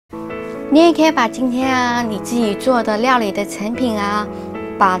你也可以把今天你自己做的料理的成品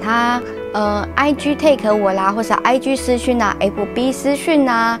把它IG take 我啦，或者 IG 私讯FB 私讯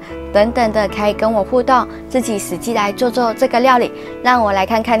等等的，可以跟我互动，自己实际来做这个料理，让我来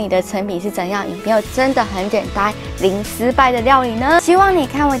看看你的成品是怎样，有没有真的很简单零失败的料理呢？希望你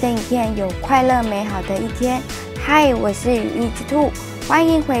看我的影片有快乐美好的一天。嗨，我是羽翼之兔，欢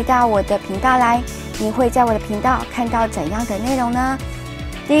迎回到我的频道来。你会在我的频道看到怎样的内容呢？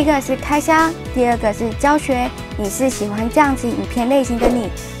第一个是开箱，第二个是教学。你是喜欢这样子影片类型的你，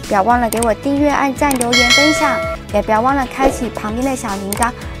不要忘了给我订阅、按赞、留言、分享，也不要忘了开启旁边的小铃铛，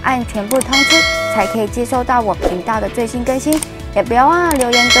按全部通知，才可以接收到我频道的最新更新。也不要忘了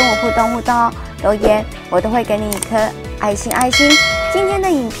留言跟我互动哦，留言我都会给你一颗爱心。今天的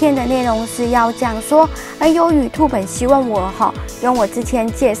影片的内容是要讲说，有羽兔本希望我用我之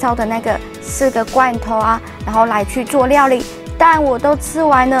前介绍的那个4个罐头然后来去做料理，但我都吃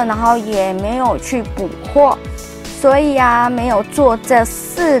完了，然后也没有去补货，所以没有做这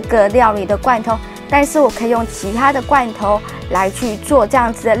4个料理的罐头，但是我可以用其他的罐头来去做这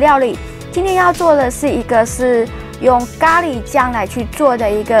样子的料理。今天要做的是一个是用咖喱酱来去做的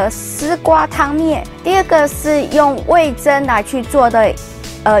一个丝瓜汤面，第二个是用味噌来去做的，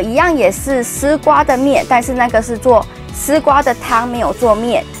一样也是丝瓜的面，但是那个是做丝瓜的汤，没有做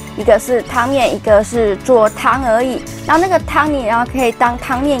面。一个是汤面，一个是做汤而已。然后那个汤你可以当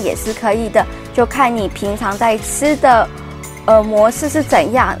汤面也是可以的，就看你平常在吃的模式是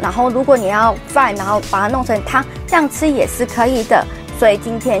怎样。然后如果你要饭，然后把它弄成汤，这样吃也是可以的。所以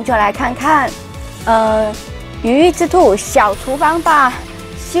今天就来看看羽翼之兔小厨房吧。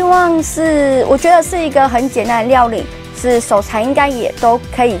希望是我觉得是一个很简单的料理，是手残应该也都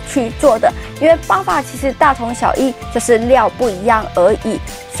可以去做的，因为方法其实大同小异，就是料不一样而已，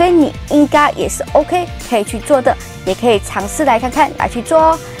所以你应该也是 OK 可以去做的，也可以尝试来看看来去做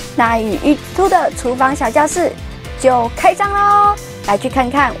哦。那羽翼之兔的厨房小教室就开张喽，来去看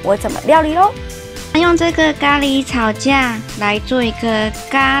看我怎么料理咯。用这个咖喱炒酱来做一个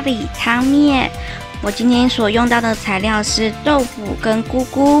咖喱汤面。我今天所用到的材料是豆腐跟菇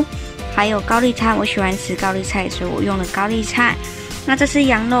菇，还有高丽菜，我喜欢吃高丽菜，所以我用了高丽菜。那这是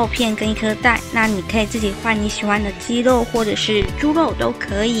羊肉片跟1颗蛋，那你可以自己换你喜欢的鸡肉或者是猪肉都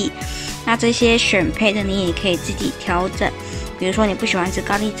可以。那这些选配的你也可以自己调整，比如说你不喜欢吃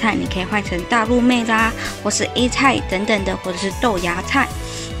高丽菜，你可以换成大陆妹啦，或是 A 菜等等的，或者是豆芽菜。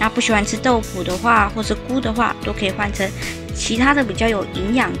那不喜欢吃豆腐的话，或是菇的话，都可以换成其他的比较有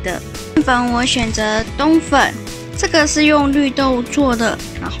营养的。面粉我选择冬粉，这个是用绿豆做的，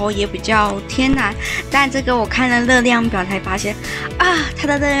然后也比较天然，但这个我看了热量表才发现它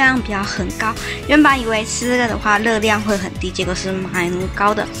的热量表很高。原本以为吃这个的话热量会很低，结果是蛮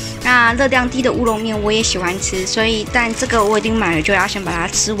高的。那热量低的乌龙面我也喜欢吃，所以但这个我已经买了，就要先把它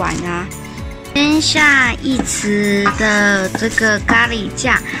吃完啊。先下1匙的这个咖喱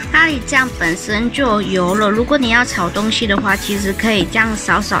酱，咖喱酱本身就有油了。如果你要炒东西的话，其实可以这样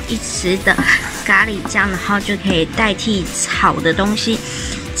少1匙的咖喱酱，然后就可以代替炒的东西。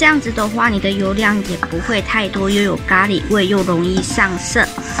这样子的话，你的油量也不会太多，又有咖喱味，又容易上色。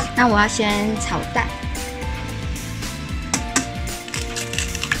那我要先炒蛋。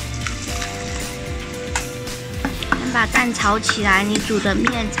把蛋炒起来，你煮的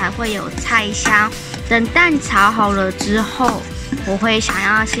面才会有菜香。等蛋炒好了之后，我会想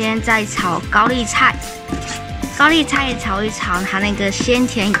要先再炒高丽菜，高丽菜也炒一炒，它那个鲜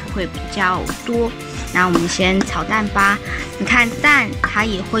甜也会比较多。那我们先炒蛋吧。你看蛋它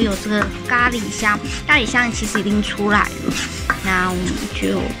也会有这个咖喱香，咖喱香其实已经出来了。那我们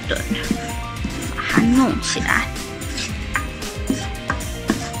就等把它弄起来。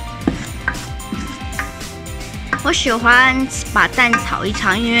我喜欢把蛋炒一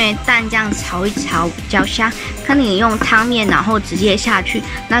炒，因为蛋这样炒一炒比较香，跟你用汤面然后直接下去，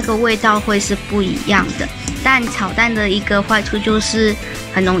那个味道会是不一样的。但炒蛋的一个坏处就是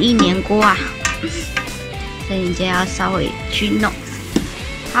很容易粘锅所以你就要稍微去弄。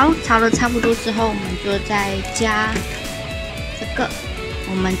好，炒得差不多之后，我们就再加这个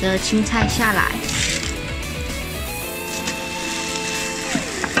我们的青菜下来。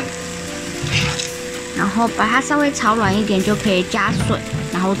然后把它稍微炒软一点，就可以加水，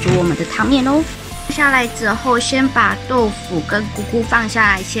然后煮我们的汤面咯。下来之后，先把豆腐跟菇菇放下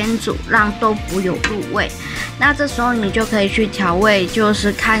来先煮，让豆腐有入味。那这时候你就可以去调味，就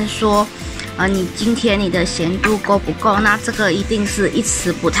是看说，你今天你的咸度够不够？那这个一定是1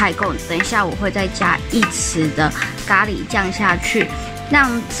匙不太够，等一下我会再加1匙的咖喱酱下去，让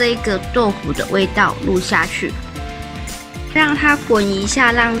这个豆腐的味道入下去。让它滚一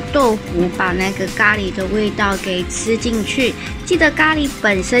下，让豆腐把那个咖喱的味道给吃进去。记得咖喱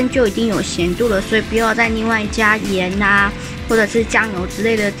本身就已经有咸度了，所以不要再另外加盐啊，或者是酱油之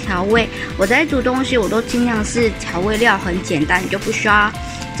类的调味。我在煮东西，我都尽量是调味料很简单，你就不需要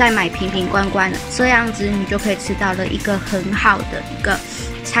再买瓶瓶罐罐了，这样子你就可以吃到了一个很好的一个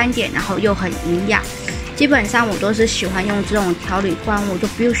餐点，然后又很营养。基本上我都是喜欢用这种调理罐，我就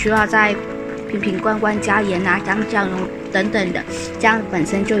不需要再瓶瓶罐罐加盐啊、加酱油等等的，这样本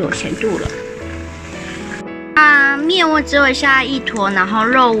身就有咸度了。面我只有下1坨，然后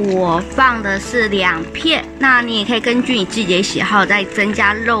肉我放的是2片。那你也可以根据你自己的喜好再增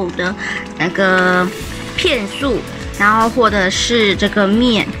加肉的那个片数，然后或者是这个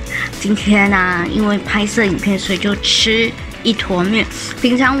面。今天呢，因为拍摄影片，所以就吃1坨面。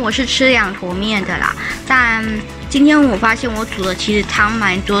平常我是吃2坨面的啦，但今天我发现我煮的其实汤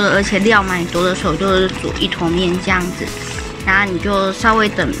蛮多的，而且料蛮多的，所以我就是煮1坨面这样子。然后你就稍微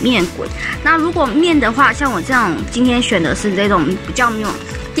等面滚。那如果面的话，像我这种今天选的是这种比较没有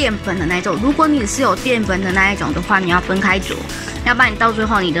淀粉的那一种。如果你是有淀粉的那一种的话，你要分开煮，要不然你到最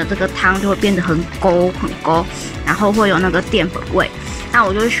后你的这个汤就会变得很勾，然后会有那个淀粉味。那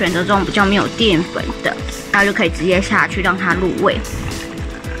我就会选择这种比较没有淀粉的，那就可以直接下去让它入味。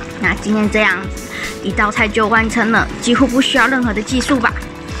那今天这样子一道菜就完成了，几乎不需要任何的技术吧，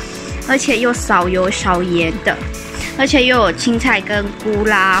而且又少油少盐的。而且又有青菜跟菇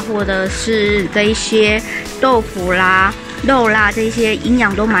啦，或者是这一些豆腐啦、肉啦，这些营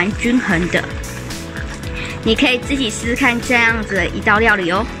养都蛮均衡的。你可以自己试试看这样子的一道料理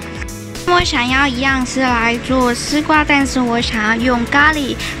哦。我想要一样是来做丝瓜，但是我想要用咖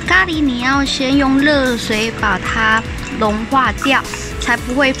喱。咖喱你要先用热水把它融化掉，才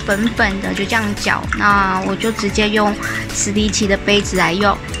不会粉粉的就这样搅。那我就直接用10厘米的杯子来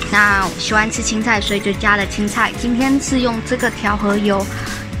用。那我喜欢吃青菜，所以就加了青菜。今天是用这个调和油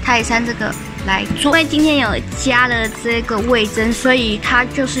泰山这个来做，因为今天有加了这个味噌，所以它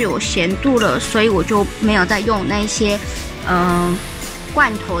就是有咸度了，所以我就没有再用那些罐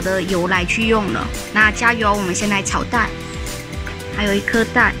头的油来去用了。那加油，我们先来炒蛋，还有1颗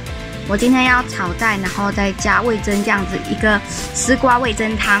蛋。我今天要炒蛋，然后再加味噌，这样子一个丝瓜味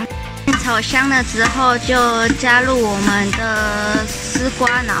噌汤。炒香了之后，就加入我们的丝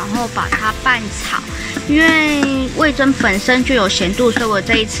瓜，然后把它拌炒。因为味噌本身就有咸度，所以我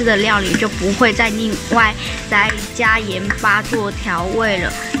这一次的料理就不会再另外再加盐巴做调味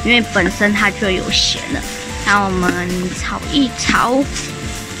了，因为本身它就有咸了。那我们炒一炒，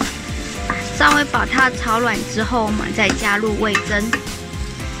稍微把它炒软之后，我们再加入味噌。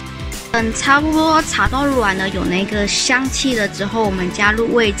等差不多炒到软了，有那个香气了之后，我们加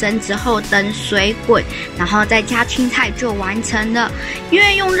入味噌之后，等水滚，然后再加青菜就完成了。因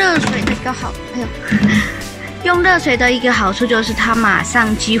为用热水的一个好，用热水的一个好处就是它马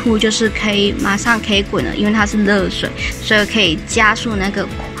上几乎就是马上可以滚了，因为它是热水，所以可以加速那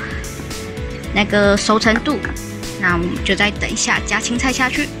个熟成度。那我们就再等一下加青菜下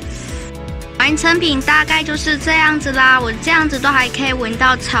去。完成品大概就是这样子啦，我这样子都还可以闻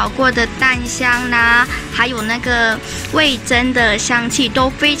到炒过的蛋香啦，还有那个味噌的香气都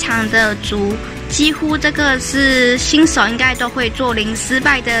非常的足，几乎这个是新手应该都会做零失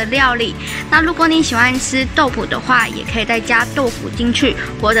败的料理。那如果你喜欢吃豆腐的话，也可以再加豆腐进去，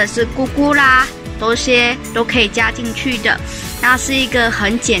或者是菇菇啦，这些都可以加进去的。那是一个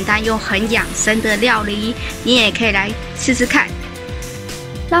很简单又很养生的料理，你也可以来试试看。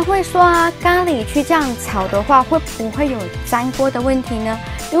那会说咖喱去这样炒的话，会不会有粘锅的问题呢？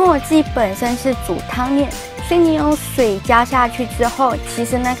因为我自己本身是煮汤面，所以你有水加下去之后，其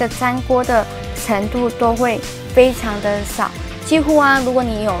实那个粘锅的程度都会非常的少。几乎如果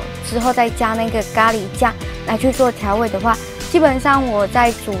你有之后再加那个咖喱酱来去做调味的话，基本上我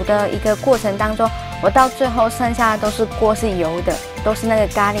在煮的一个过程当中，我到最后剩下的都是锅是油的，都是那个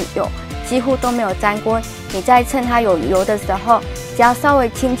咖喱油，几乎都没有粘锅。你在趁它有油的时候，只要稍微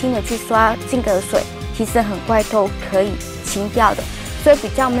轻轻的去刷进个水，其实很快都可以清掉的，所以比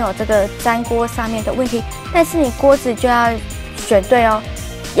较没有这个粘锅上面的问题。但是你锅子就要选对哦，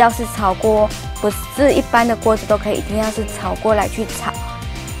要是炒锅，不是一般的锅子都可以，一定要是炒锅来去炒。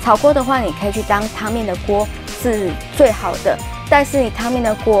炒锅的话，你可以去当汤面的锅是最好的，但是你汤面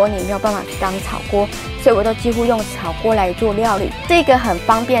的锅你没有办法去当炒锅，所以我都几乎用炒锅来做料理，是一个很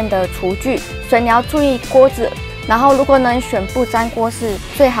方便的厨具，所以你要注意锅子。然后如果能选不粘锅是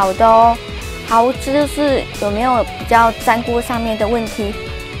最好的哦。好，这就是有没有比较粘锅上面的问题。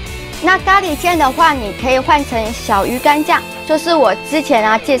那咖喱酱的话，你可以换成小鱼干酱，就是我之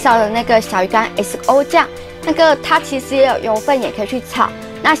前介绍的那个小鱼干 XO 酱，那个它其实也有油分，也可以去炒。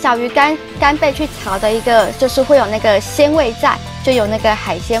那小鱼干贝去炒的一个就是会有那个鲜味在，就有那个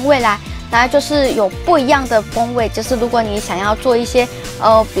海鲜味来，然后就是有不一样的风味。就是如果你想要做一些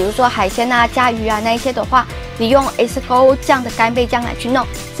比如说海鲜啊加鱼啊那一些的话，你用 SO 酱的干贝酱来去弄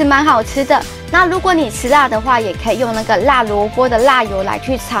是蛮好吃的。那如果你吃辣的话，也可以用那个辣萝卜的辣油来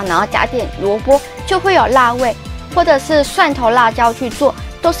去炒，然后加点萝卜就会有辣味，或者是蒜头辣椒去做，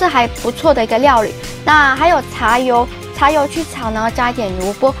都是还不错的一个料理。那还有茶油去炒，然后加一点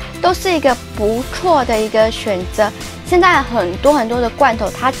萝卜，都是一个不错的一个选择。现在很多的罐头，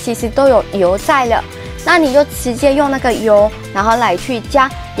它其实都有油在了，那你就直接用那个油，然后来去加，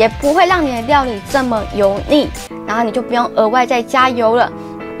也不会让你的料理这么油腻，然后你就不用额外再加油了。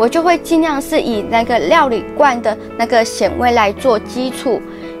我就会尽量是以那个料理罐的那个咸味来做基础，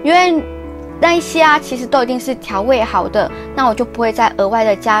因为那一些啊，其实都一定是调味好的，那我就不会再额外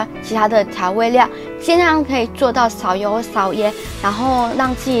的加其他的调味料，尽量可以做到少油少盐，然后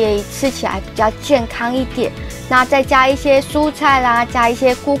让自己吃起来比较健康一点。那再加一些蔬菜啦，加一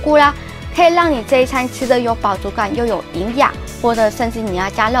些菇菇啦，可以让你这一餐吃的有饱足感又有营养，或者甚至你要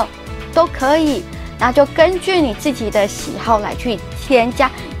加肉都可以。那就根据你自己的喜好来去添加，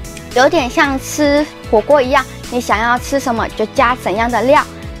有点像吃火锅一样，你想要吃什么就加怎样的料。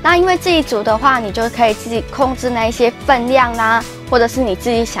那因为自己煮的话，你就可以自己控制那一些分量啦，或者是你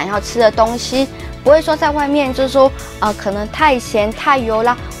自己想要吃的东西，不会说在外面就是说可能太咸太油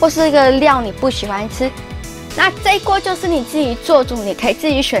啦，或是一个料你不喜欢吃。那这一锅就是你自己做主，你可以自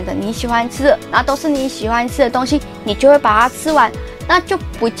己选择你喜欢吃的，然后都是你喜欢吃的东西，你就会把它吃完，那就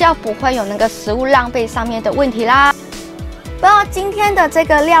不会有那个食物浪费上面的问题啦。不知道今天的这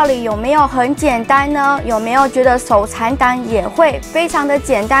个料理有没有很简单呢？有没有觉得手残党也会非常的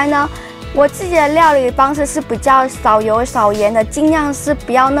简单呢？我自己的料理方式是比较少油少盐的，尽量是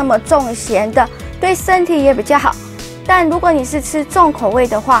不要那么重咸的，对身体也比较好。但如果你是吃重口味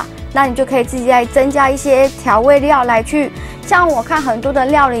的话，那你就可以自己再增加一些调味料来去，像我看很多的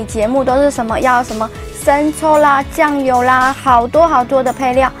料理节目都是什么要什么生抽啦、酱油啦，好多的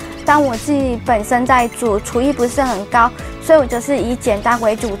配料。但我自己本身在煮，厨艺不是很高，所以我就是以简单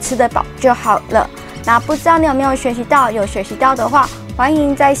为主，吃得饱就好了。那不知道你有没有学习到？有学习到的话，欢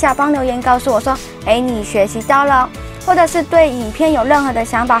迎在下方留言告诉我说，你学习到了，或者是对影片有任何的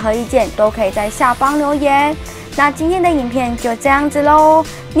想法和意见，都可以在下方留言。那今天的影片就这样子咯，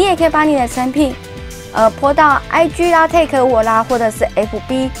你也可以把你的成品po到 IG 啦 ，take 我啦，或者是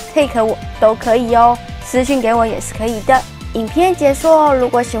FB take 我都可以哦，私讯给我也是可以的。影片结束哦，如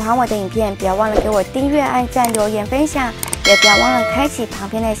果喜欢我的影片，不要忘了给我订阅、按赞、留言、分享，也不要忘了开启旁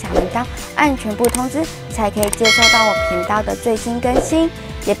边的小铃铛，按全部通知，才可以接收到我频道的最新更新。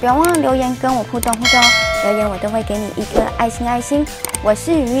也不要忘了留言跟我互动哦，留言我都会给你一颗爱心。我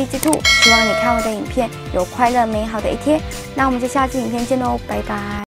是羽翼之兔，希望你看我的影片有快乐美好的一天。那我们就下次影片见喽，拜拜。